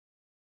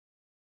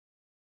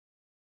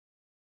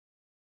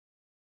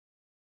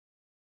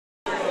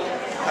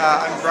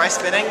I'm Bryce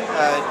Binning,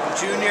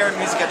 junior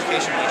music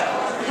education major.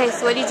 Okay,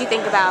 so what did you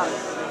think about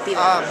the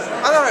event?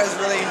 I thought it was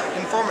really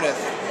informative.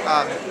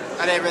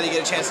 I didn't really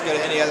get a chance to go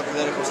to any other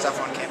political stuff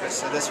on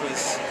campus, so this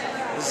was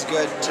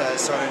good to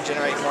sort of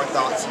generate more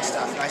thoughts and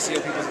stuff. And I see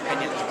people's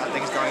opinions about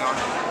things going on.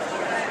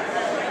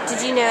 Did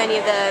you know any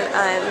of the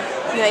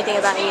know anything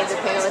about any of the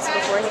panelists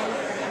beforehand?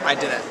 I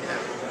didn't.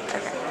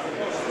 Okay.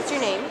 What's your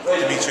name?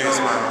 Demetrius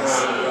Miles.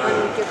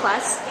 Your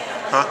class?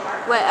 Huh?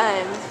 What?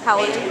 How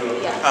old are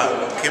you? Yeah.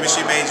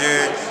 Chemistry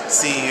major,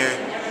 senior.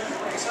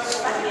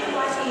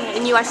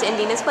 And you watched the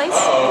Indina's Place?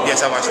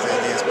 Yes, I watched the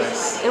Indina's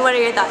Place. And what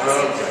are your thoughts?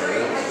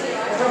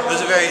 It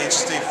was a very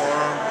interesting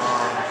forum.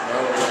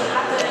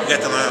 We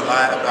got to learn a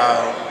lot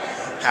about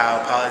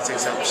how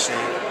politics help shape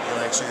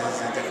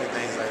elections and different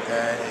things like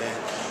that, and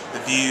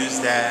the views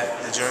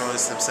that the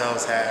journalists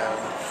themselves have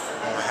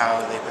on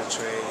how they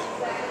portray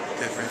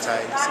different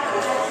types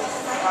of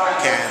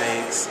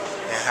candidates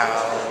and how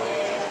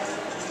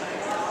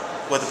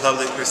what the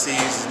public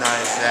perceives is not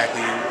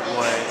exactly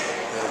what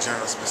the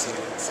journalists perceive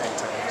at the same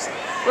time. So.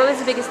 What was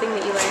the biggest thing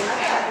that you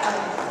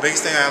learned? The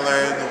biggest thing I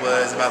learned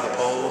was about the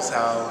polls,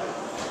 how,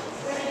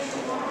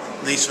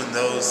 at least from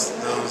the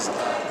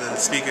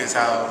speakers,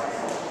 how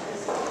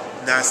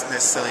not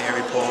necessarily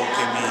every poll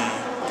can be,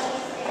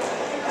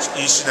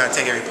 you should not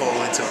take every poll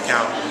into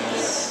account when you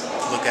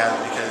look at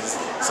it,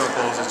 because some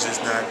polls are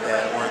just not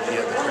that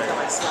worthy of the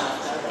credits.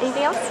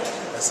 Anything else?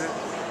 That's it.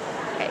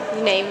 Okay,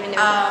 your name and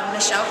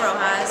Michelle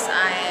Rojas.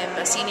 I'm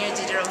a senior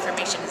digital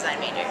information design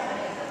major.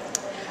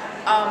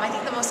 I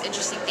think the most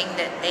interesting thing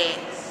that they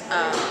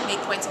made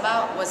points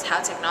about was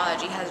how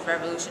technology has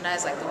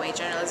revolutionized like the way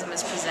journalism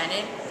is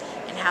presented,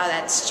 and how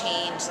that's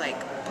changed like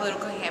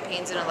political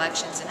campaigns and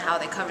elections, and how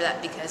they cover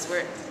that, because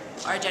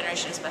our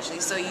generation especially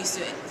so used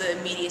to the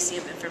immediacy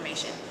of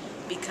information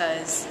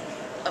because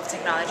of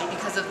technology,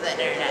 because of the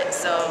internet.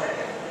 So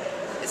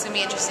it's going to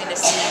be interesting to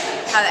see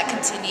how that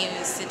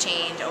continues to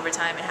change over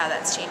time and how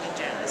that's changing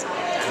journalism.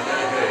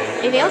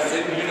 Anything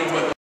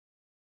else?